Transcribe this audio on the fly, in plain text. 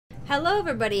Hello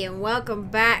everybody and welcome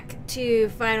back to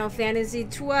Final Fantasy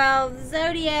XII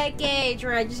Zodiac Age,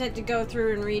 where I just had to go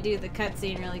through and redo the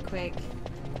cutscene really quick.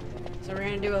 So we're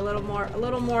gonna do a little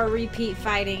more repeat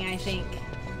fighting, I think.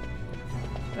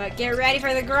 But get ready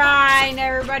for the grind,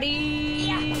 everybody!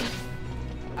 Yeah.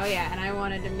 Oh yeah, and I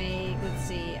wanted to make, let's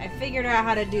see, I figured out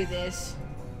how to do this.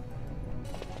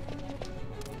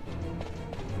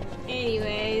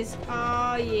 Anyways,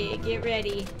 oh yeah, get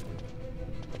ready.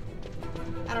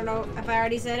 I don't know if I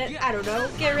already said it. I don't know.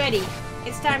 Get ready.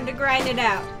 It's time to grind it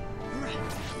out.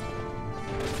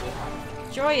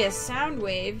 Joyous sound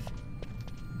wave.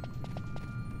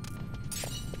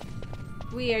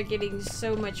 We are getting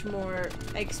so much more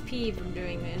XP from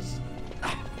doing this.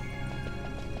 Oh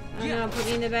no, put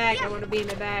me in the back. I want to be in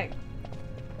the back.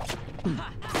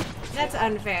 That's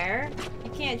unfair.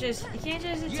 You can't just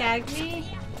attack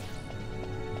me.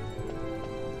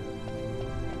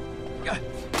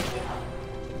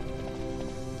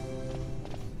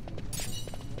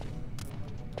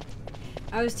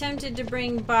 I was tempted to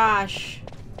bring Bosch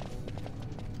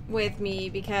with me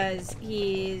because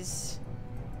he's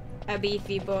a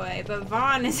beefy boy, but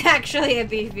Vaughn is actually a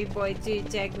beefy boy too,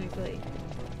 technically.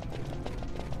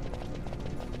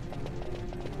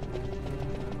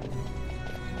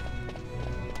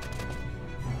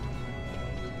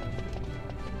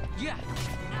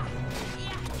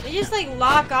 They just like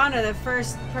lock onto the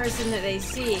first person that they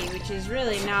see, which is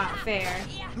really not fair.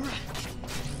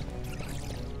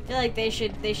 I feel like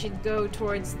they should go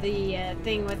towards the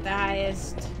thing with the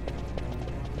highest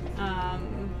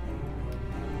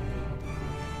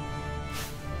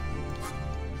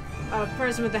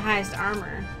person with the highest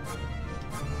armor.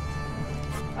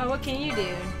 Oh, what can you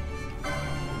do?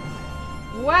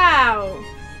 Wow!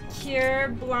 Cure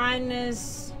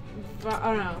blindness.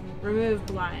 Oh no, remove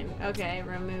blind. Okay,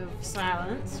 remove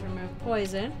silence, remove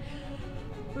poison.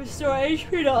 Restore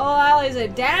HP to all allies.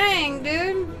 Dang,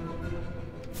 dude!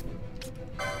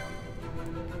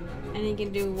 And he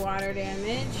can do water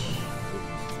damage.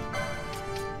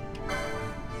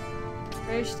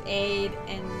 First aid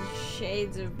and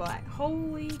shades of black.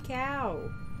 Holy cow.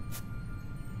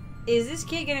 Is this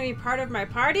kid gonna be part of my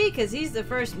party? Because he's the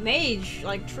first mage,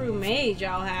 like true mage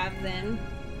I'll have then.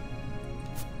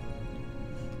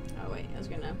 Oh wait, I was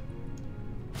gonna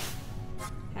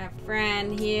have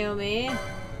Fran heal me.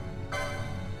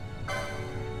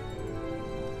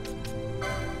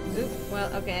 Oop,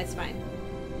 well, okay, that's fine.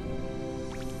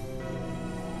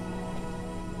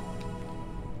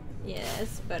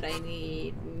 Yes, but I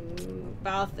need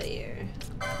Balthier.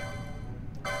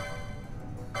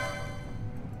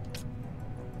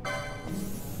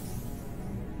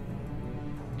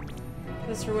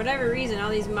 Because for whatever reason, all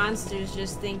these monsters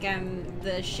just think I'm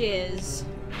the shiz.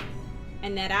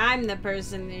 And that I'm the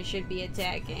person they should be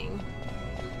attacking.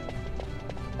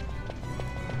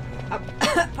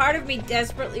 Part of me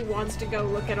desperately wants to go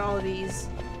look at all of these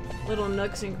little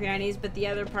nooks and crannies, but the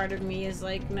other part of me is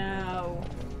like, no.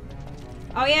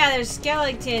 Oh yeah, there's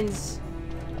skeletons.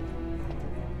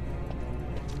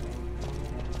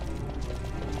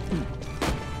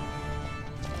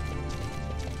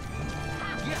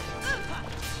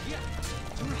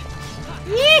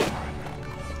 Yee!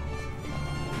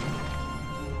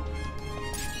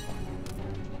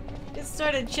 It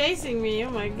started chasing me, oh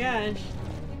my gosh.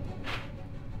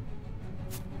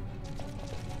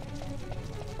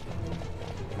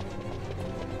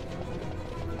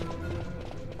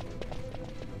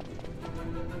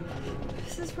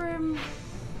 This is where I'm...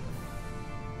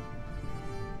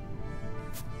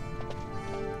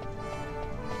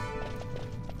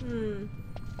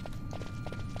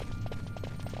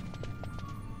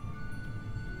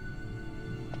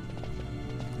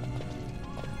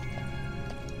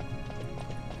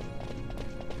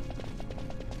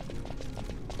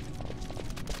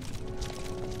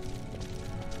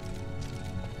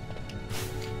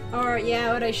 Or,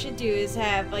 yeah, what I should do is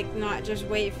have, like, not just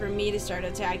wait for me to start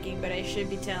attacking, but I should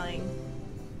be telling,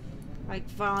 like,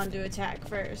 Vaughn to attack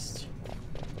first.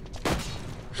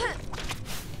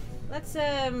 Let's,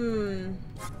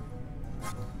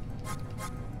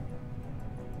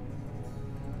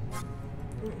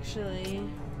 actually...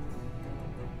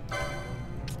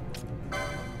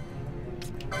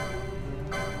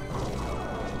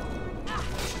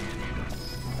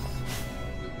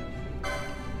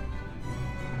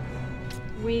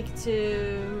 Weak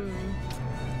to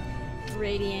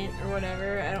radiant or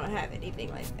whatever. I don't have anything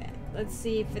like that. Let's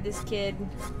see for this kid.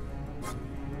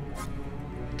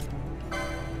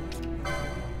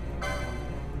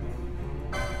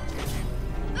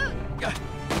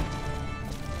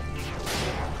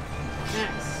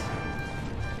 Nice.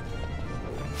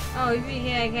 Oh, he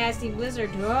casting blizzard.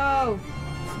 Whoa!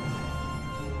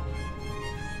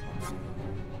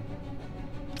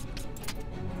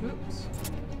 Oops.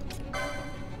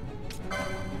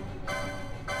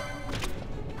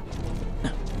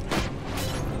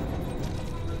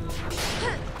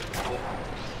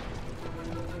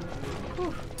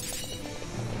 Whew.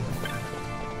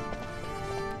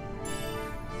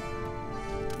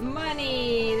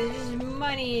 Money! There's just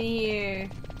money in here.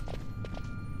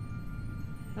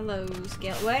 Hello,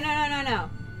 scale. Wait, no.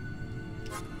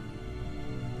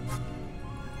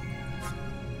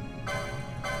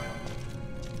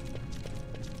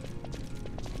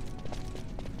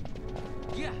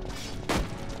 Yeah.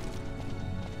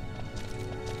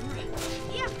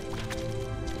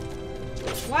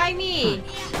 Why me?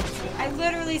 I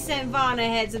literally sent Vaughn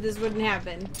ahead so this wouldn't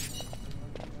happen.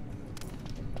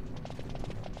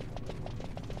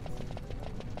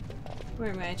 Where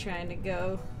am I trying to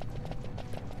go?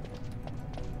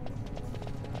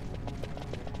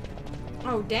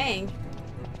 Oh, dang.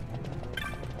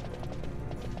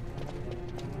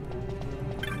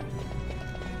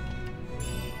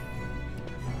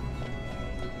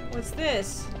 What's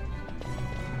this?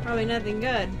 Probably nothing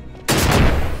good.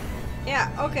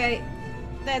 Yeah, okay.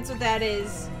 That's what that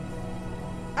is.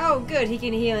 Oh, good. He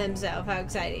can heal himself. How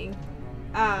exciting.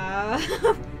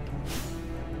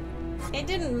 It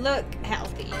didn't look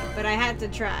healthy, but I had to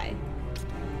try.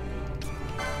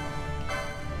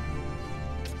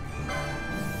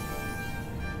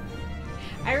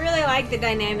 I really like the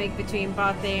dynamic between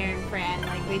Balthair and Fran.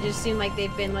 Like, they just seem like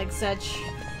they've been like such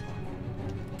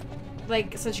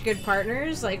good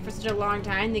partners, like for such a long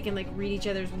time. They can like read each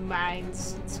other's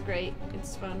minds. It's great.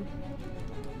 It's fun.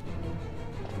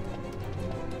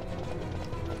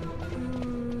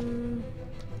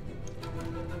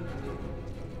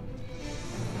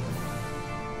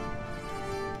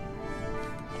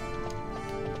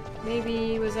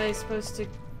 Maybe was I supposed to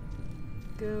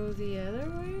go the other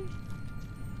way?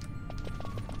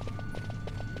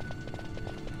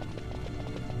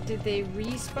 Did they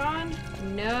respawn?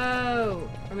 No!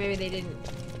 Or maybe they didn't.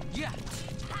 Yeah.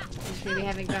 Just maybe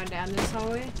haven't gone down this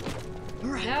hallway?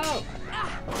 No!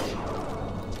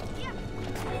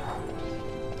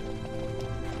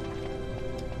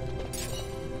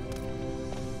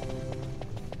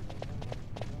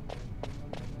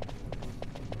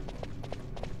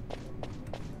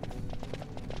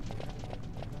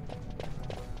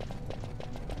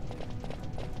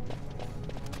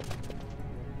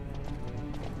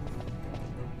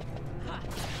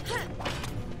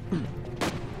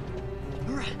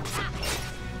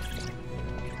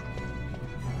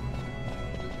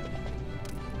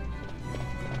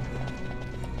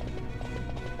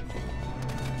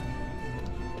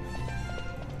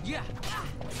 Yeah.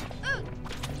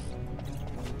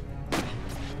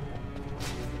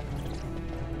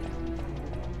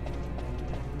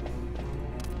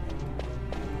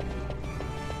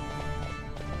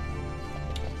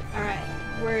 Alright,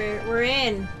 we're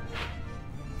in.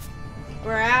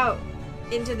 We're out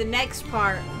into the next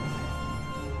part.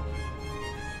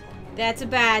 That's a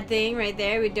bad thing right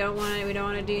there. We don't want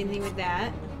to do anything with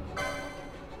that.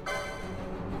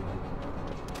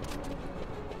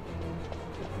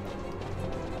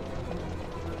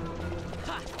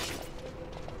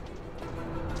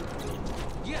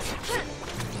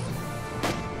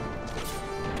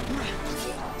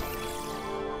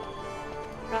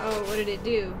 Uh-oh, what did it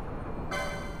do? I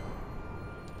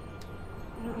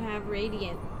don't have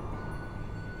radiant.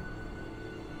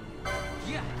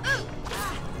 Yeah.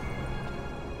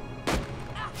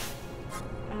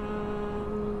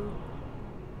 I'm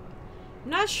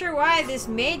not sure why this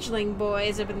mageling boy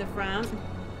is up in the front.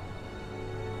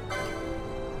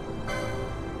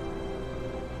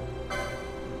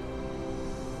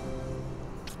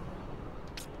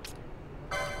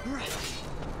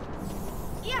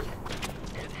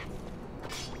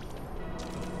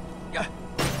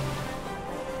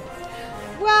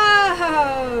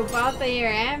 Whoa!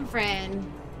 Balthair and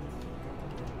Fran.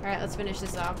 Alright, let's finish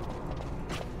this off.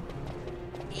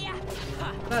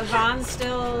 But Vaughn's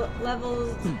still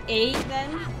level 8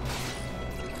 then?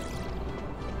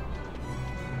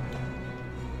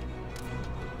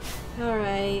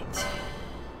 Alright.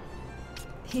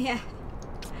 Yeah.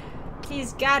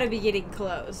 He's gotta be getting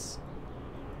close.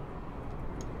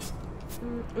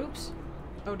 Oops.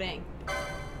 Oh, dang.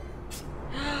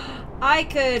 I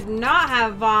could not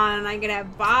have Vaughn. I could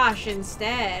have Bosch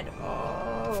instead.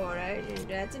 Oh,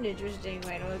 that's an interesting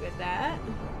way to look at that.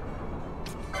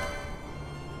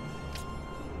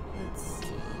 Let's see.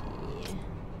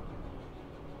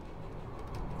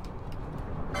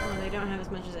 Well, they don't have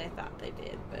as much as I thought they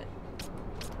did, but...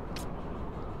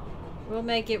 We'll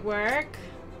make it work.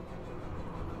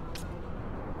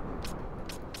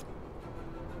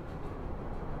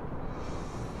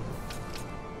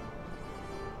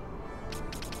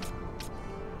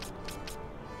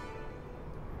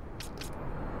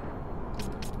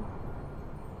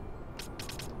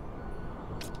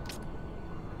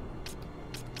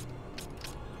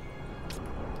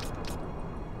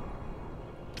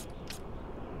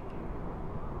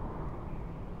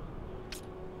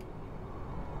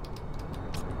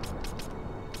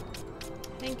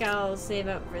 I think I'll save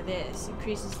up for this.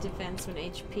 Increases defense when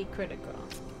HP critical.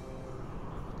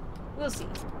 We'll see.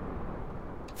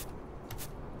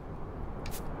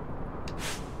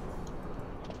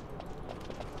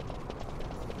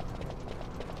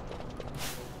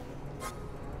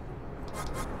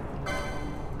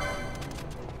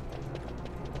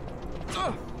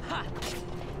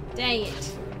 Dang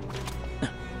it.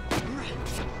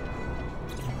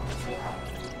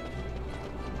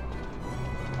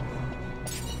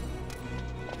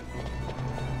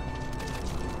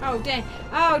 Oh dang.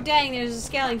 Oh dang, there's a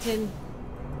skeleton.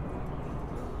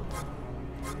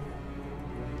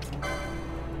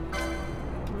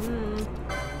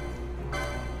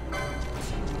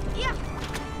 Yeah.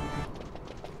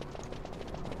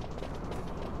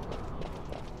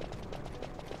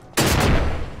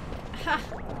 Ha.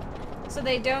 So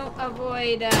they don't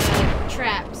avoid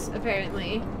traps,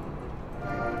 apparently.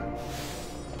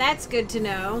 That's good to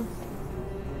know.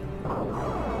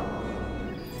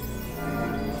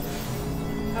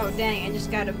 Oh dang, I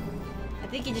just gotta... I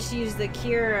think you just used the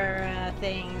cure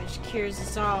thing, which cures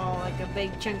us all, like a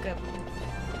big chunk of...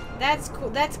 That's cool,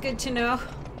 that's good to know.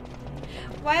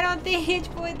 Why don't they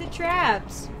avoid the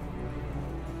traps?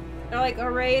 They're like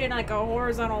arrayed in like a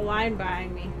horizontal line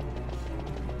behind me.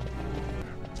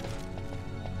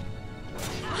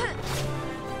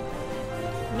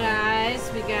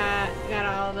 Nice, we got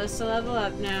all of us to level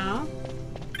up now.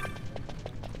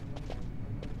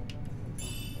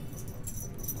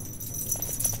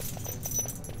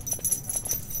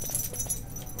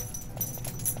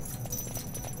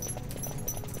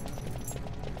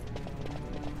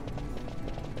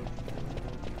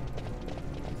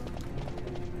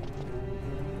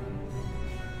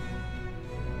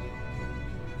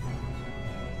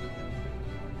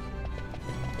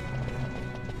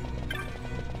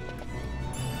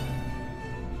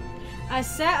 A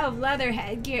set of leather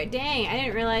headgear. Dang, I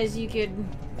didn't realize you could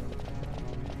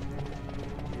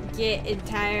get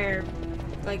entire,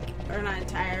 like, or not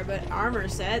entire, but armor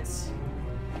sets.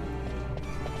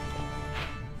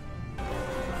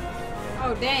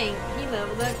 Oh dang, he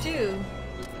leveled up too.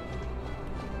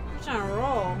 He's on a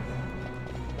roll.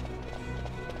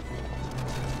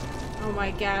 Oh my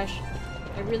gosh,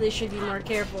 I really should be more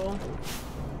careful.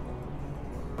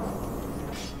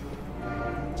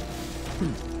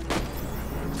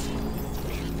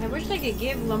 I wish I could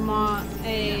give Lamont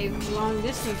a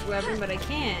long-distance weapon, but I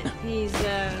can't. He's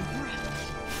a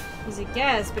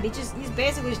guest, but he's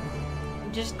basically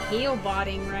just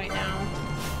heal-botting right now.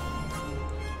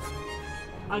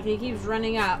 Like, he keeps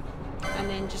running up, and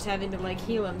then just having to, like,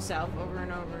 heal himself over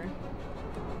and over.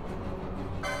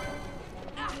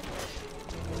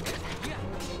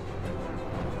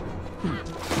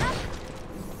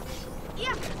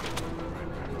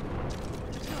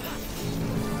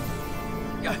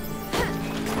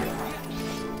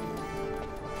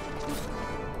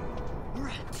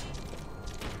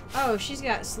 Oh, she's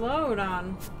got slowed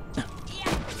on.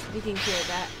 We can cure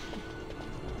that.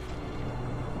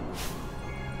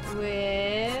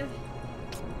 With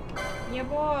your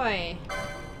boy.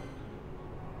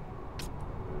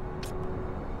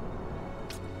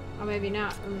 Oh, maybe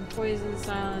not. Poison,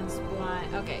 silence,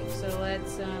 blind. Okay, so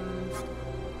let's,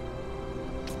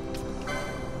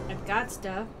 I've got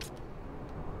stuff.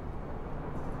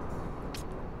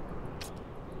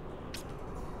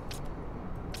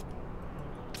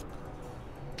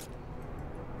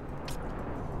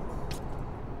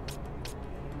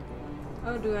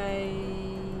 Oh, do I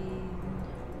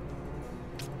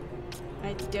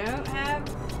don't have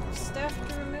stuff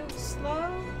to remove slow?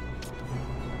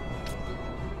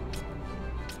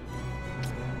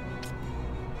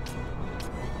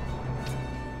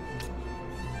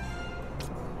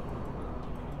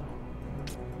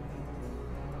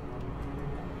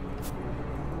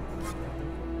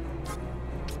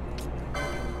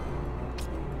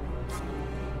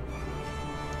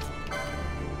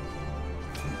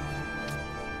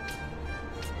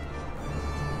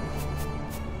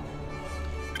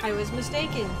 I was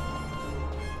mistaken.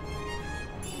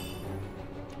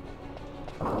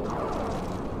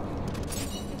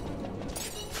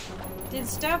 Did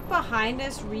stuff behind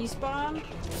us respawn?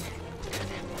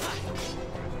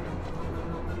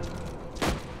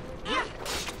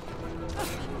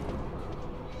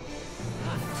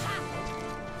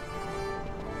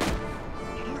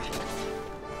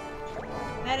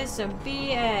 That is some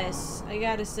BS, I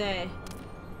gotta say.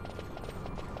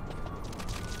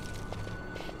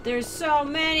 There's so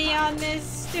many on this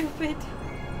stupid...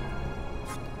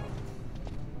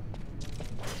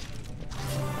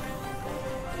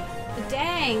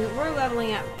 Dang, we're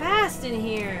leveling up fast in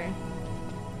here.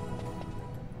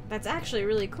 That's actually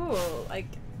really cool, like...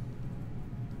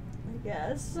 I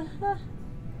guess.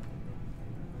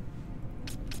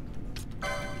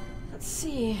 Let's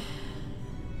see.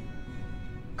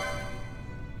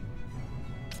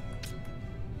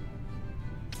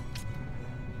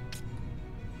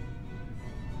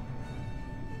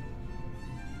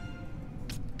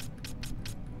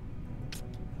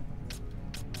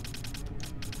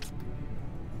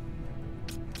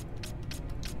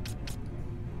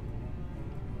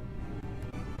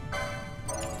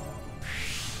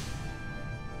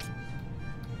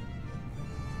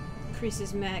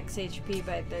 Increases max HP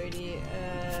by 30.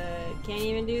 Can't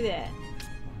even do that.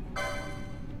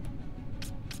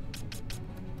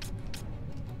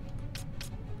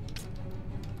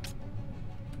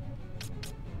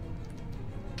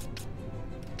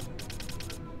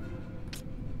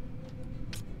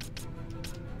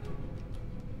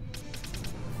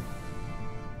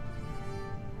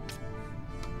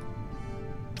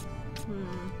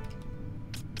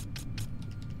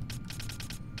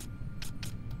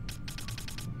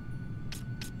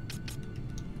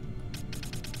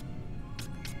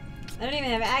 I don't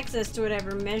even have access to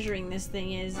whatever measuring this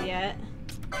thing is yet.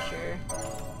 Sure.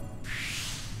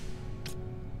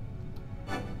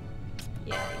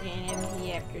 Yeah, again,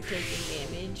 MP after taking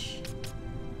damage.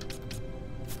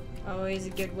 Always a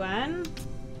good one.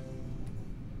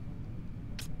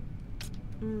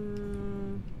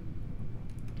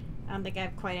 I don't think I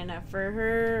have quite enough for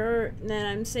her. And then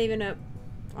I'm saving up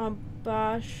on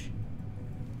Bosch.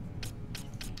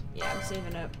 Yeah, I'm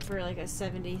saving up for like a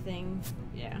 70 thing.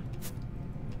 Yeah.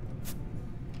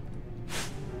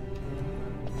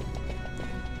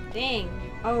 Dang.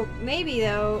 Oh, maybe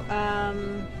though,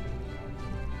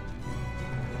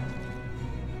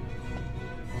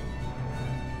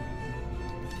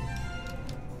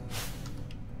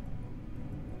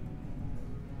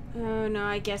 oh no,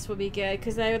 I guess we'll be good,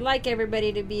 because I would like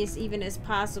everybody to be as even as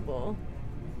possible.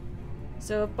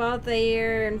 So if both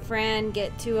Ayer and Fran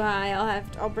get too high,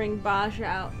 I'll bring Bosch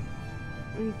out.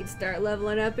 And we can start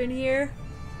leveling up in here.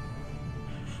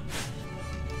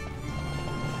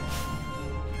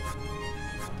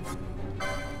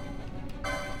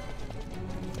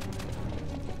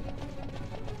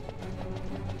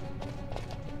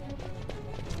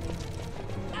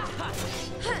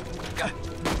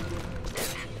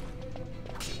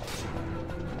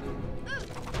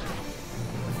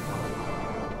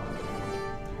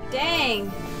 Dang!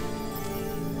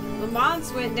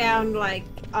 Lamont's went down like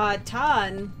a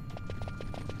ton.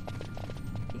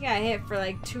 He got hit for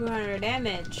like 200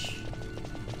 damage.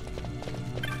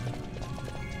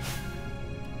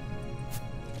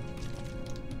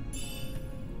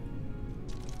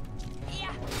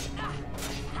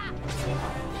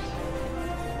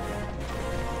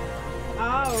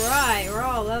 Alright, we're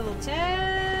all level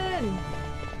 10!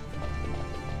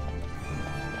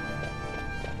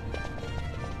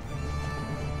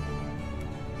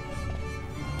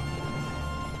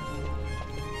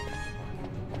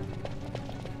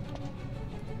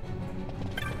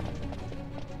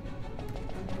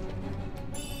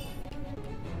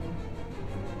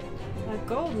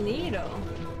 Gold needle.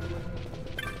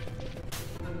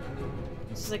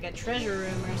 This is like a treasure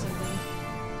room or something.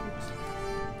 Oops.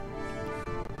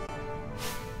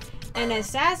 An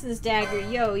assassin's dagger.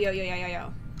 Yo.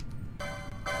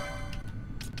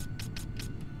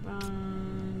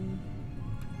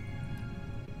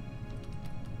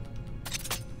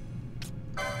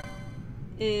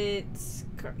 It's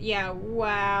yeah.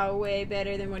 Wow, way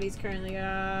better than what he's currently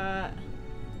got.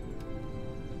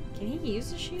 Can he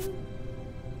use a shield?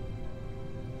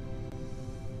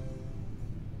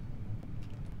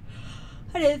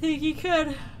 I didn't think he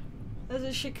could. As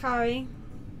a Shikari.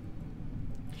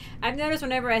 I've noticed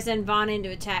whenever I send Vaughn in to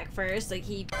attack first, like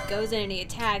he goes in and he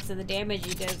attacks and the damage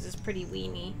he does is pretty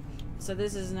weenie. So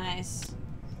this is nice.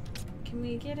 Can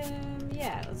we get him?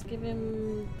 Yeah, let's give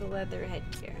him the leather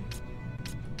headgear.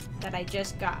 That I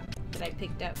just got. That I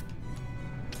picked up.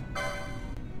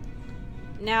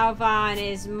 Now Vaughn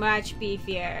is much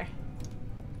beefier.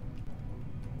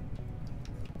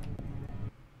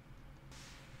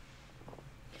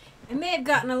 I may have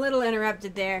gotten a little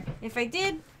interrupted there. If I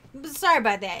did, sorry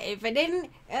about that. If I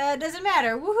didn't, doesn't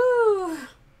matter. Woohoo!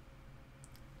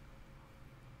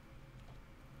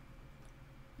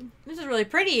 This is really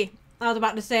pretty, I was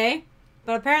about to say.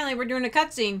 But apparently we're doing a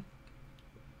cutscene.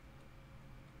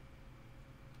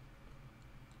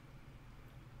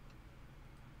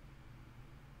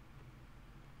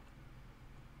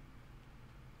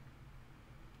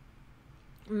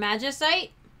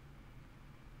 Magicite?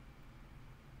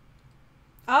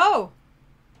 Oh!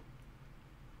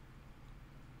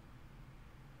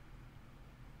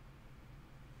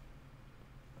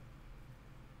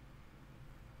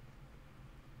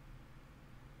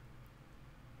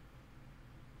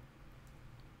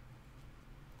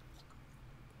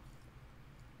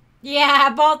 Yeah,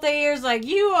 both the ears like,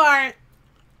 you aren't.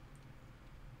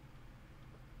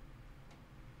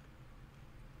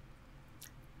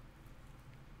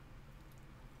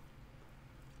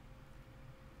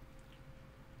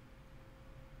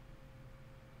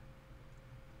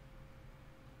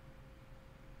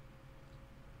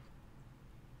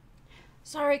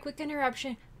 Sorry, quick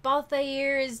interruption.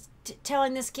 Balthair is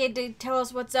telling this kid to tell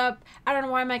us what's up. I don't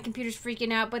know why my computer's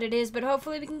freaking out, but it is. But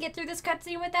hopefully we can get through this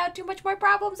cutscene without too much more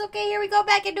problems. Okay, here we go,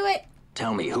 back into it.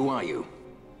 Tell me, who are you?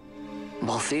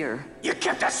 Balthair? You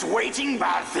kept us waiting,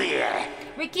 Balthair.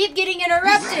 We keep getting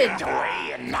interrupted.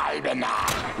 Away in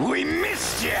Albina. We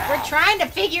missed you. We're trying to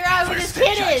figure out who this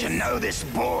kid is. To know this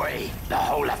boy. The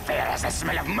whole affair has a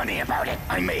smell of money about it.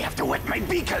 I may have to wet my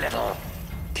beak a little.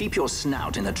 Keep your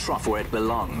snout in the trough where it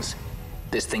belongs.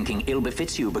 This thinking ill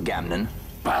befits you, Begamnon.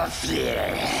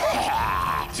 Balthair.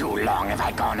 Too long have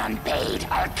I gone unpaid.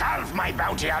 I'll carve my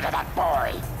bounty out of that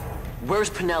boy. Where's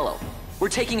Penelo? We're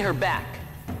taking her back.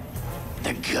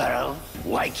 The girl?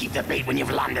 Why keep the bait when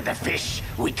you've landed the fish?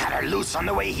 We cut her loose on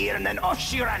the way here and then off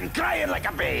she ran crying like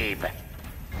a babe.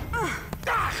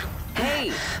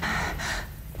 Hey!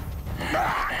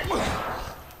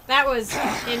 That was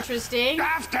interesting.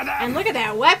 After them. And look at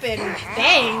that weapon.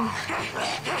 Bang.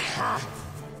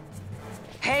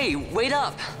 Hey, wait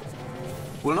up!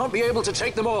 We'll not be able to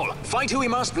take them all. Fight who we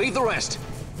must, leave the rest.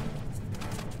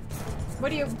 What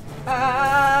do you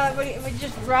we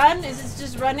just run? Is this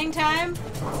just running time?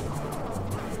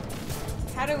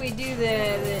 How do we do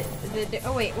the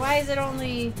oh wait, why is it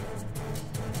only...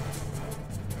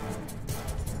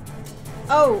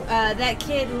 Oh, that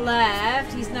kid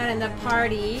left. He's not in the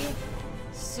party.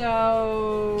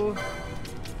 So...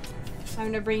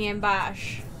 time to bring in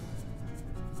Bosch.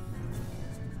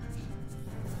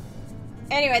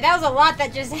 Anyway, that was a lot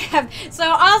that just happened. So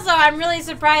also, I'm really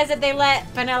surprised that they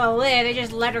let Penelo live. They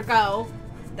just let her go.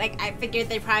 Like, I figured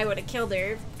they probably would have killed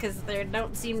her, because they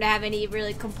don't seem to have any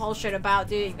really compulsion about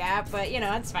doing that, but, you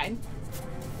know, it's fine.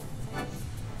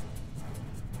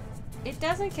 It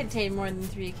doesn't contain more than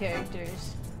 3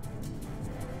 characters.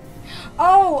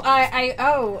 Oh,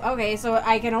 oh, okay, so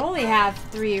I can only have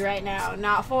 3 right now,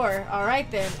 not 4. Alright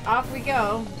then, off we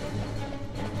go.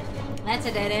 That's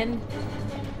a dead end.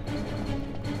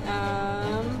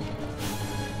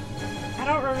 I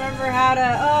don't remember how to...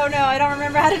 Oh no, I don't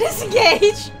remember how to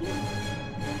disengage!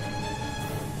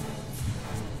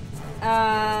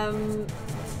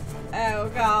 Oh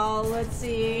god, let's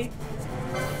see.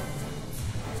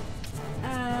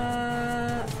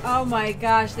 Oh my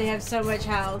gosh, they have so much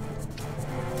health.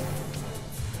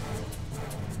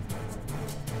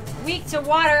 Weak to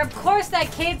water. Of course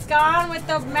that kid's gone with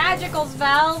the magical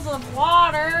spells of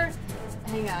water.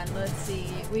 Hang on, let's see.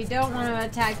 We don't want to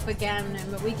attack Begamnon,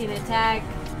 but we can attack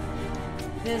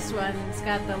this one. It's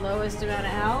got the lowest amount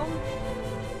of health.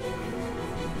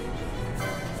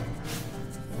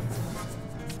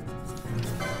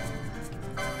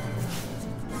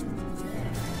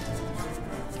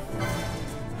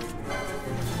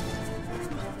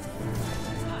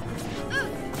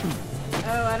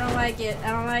 Oh, I don't like it.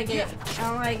 I don't like it. I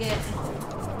don't like it.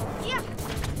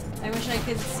 I wish I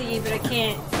could see, but I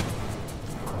can't.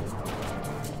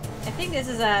 I think this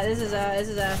is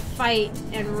a fight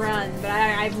and run, but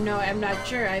I'm not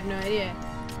sure. I have no idea.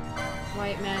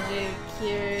 White magic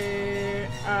here.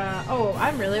 Oh,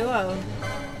 I'm really low.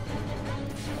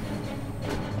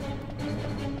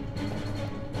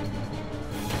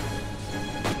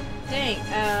 Dang.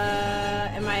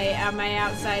 Am I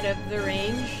outside of the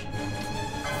range?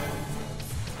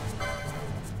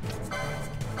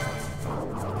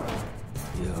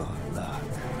 Your luck.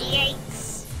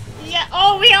 Yikes! Yeah.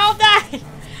 Oh, we all died.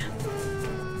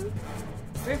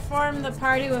 Reform the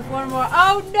party with one more.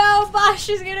 Oh no! Bosch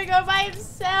is gonna go by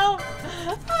himself.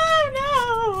 Oh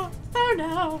no! Oh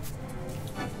no!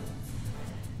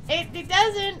 It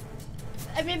doesn't.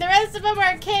 I mean, the rest of them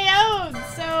are KO'd.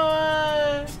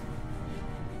 So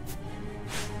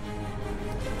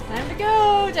to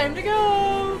go! Time to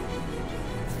go!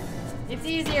 It's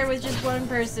easier with just one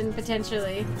person,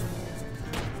 potentially.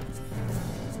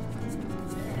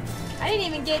 I didn't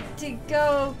even get to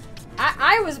go...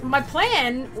 my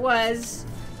plan was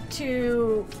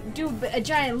to do a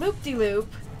giant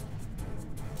loop-de-loop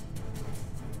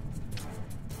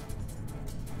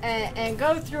and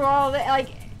go through all the, like,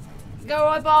 go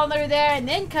up all through there and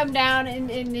then come down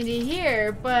into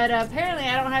here, but apparently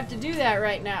I don't have to do that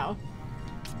right now.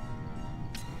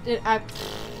 I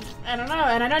don't know,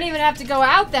 and I don't even have to go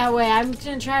out that way. I'm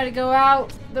gonna try to go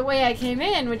out the way I came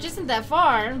in, which isn't that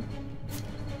far.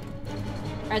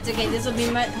 Alright, it's okay. This will be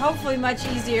hopefully much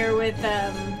easier with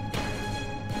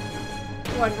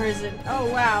one person. Oh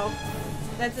wow,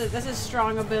 that's a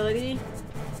strong ability.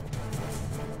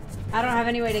 I don't have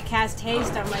any way to cast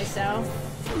haste on myself.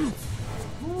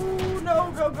 Ooh,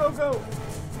 no, go, go, go.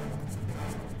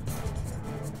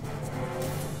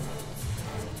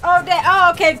 Oh,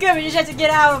 oh, okay, good. We just have to get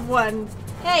out of one.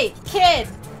 Hey, kid,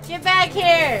 get back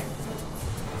here.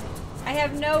 I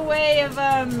have no way of,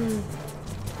 oh,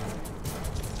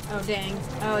 dang.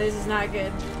 Oh, this is not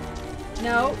good.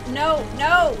 No, no,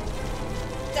 no.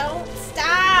 Don't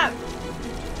stop.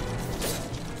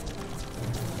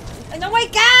 Oh my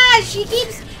gosh, she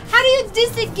keeps... How do you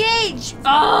disengage?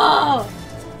 Oh!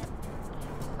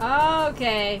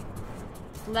 Okay.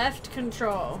 Left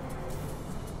control.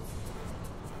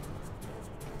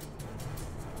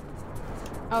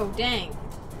 Oh, dang.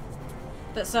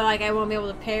 But so, like, I won't be able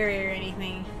to parry or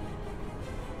anything.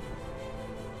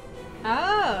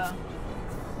 Oh.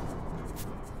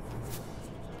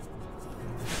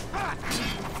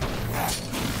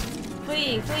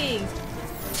 Fleeing, fleeing.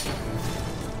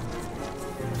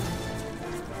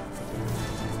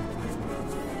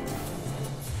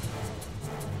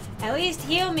 At least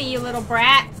heal me, you little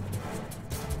brat.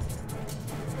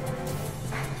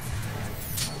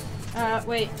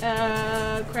 Wait,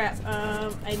 crap.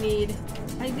 I need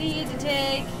to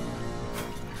take...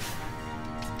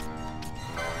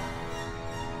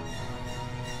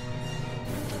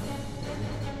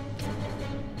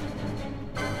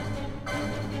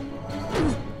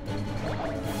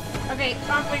 Okay,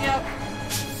 off we go.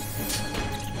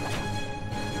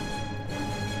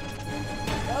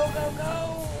 Go, go, go!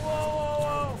 Whoa, whoa,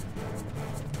 whoa!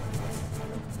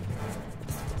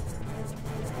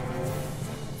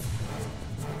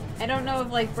 I don't know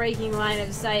if, like, breaking line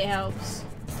of sight helps.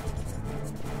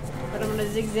 But I'm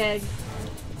gonna zigzag.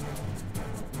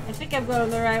 I think I'm going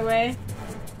the right way.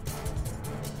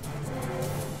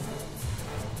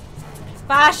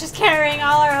 Bosch is carrying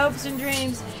all our hopes and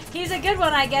dreams. He's a good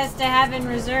one, I guess, to have in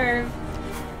reserve.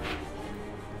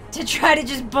 To try to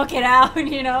just book it out,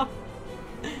 you know?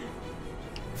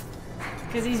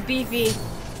 Because he's beefy.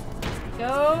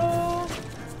 Go!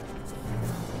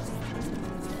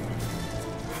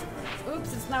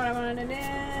 Oops, it's not what I wanted to do.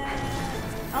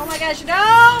 Oh my gosh, no!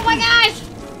 Oh my gosh!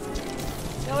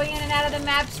 Going in and out of the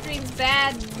map screen's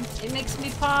bad. It makes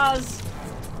me pause.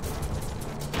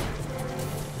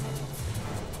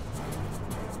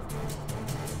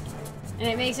 And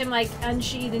it makes him, like,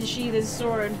 unsheath and sheath his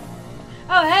sword.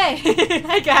 Oh, hey!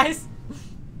 Hi, guys!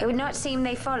 It would not seem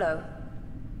they follow.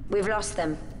 We've lost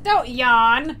them. Don't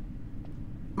yawn!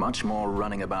 Much more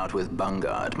running about with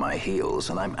Bunga at my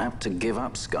heels, and I'm apt to give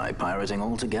up sky pirating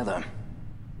altogether.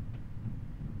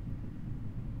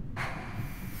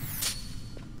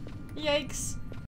 Yikes.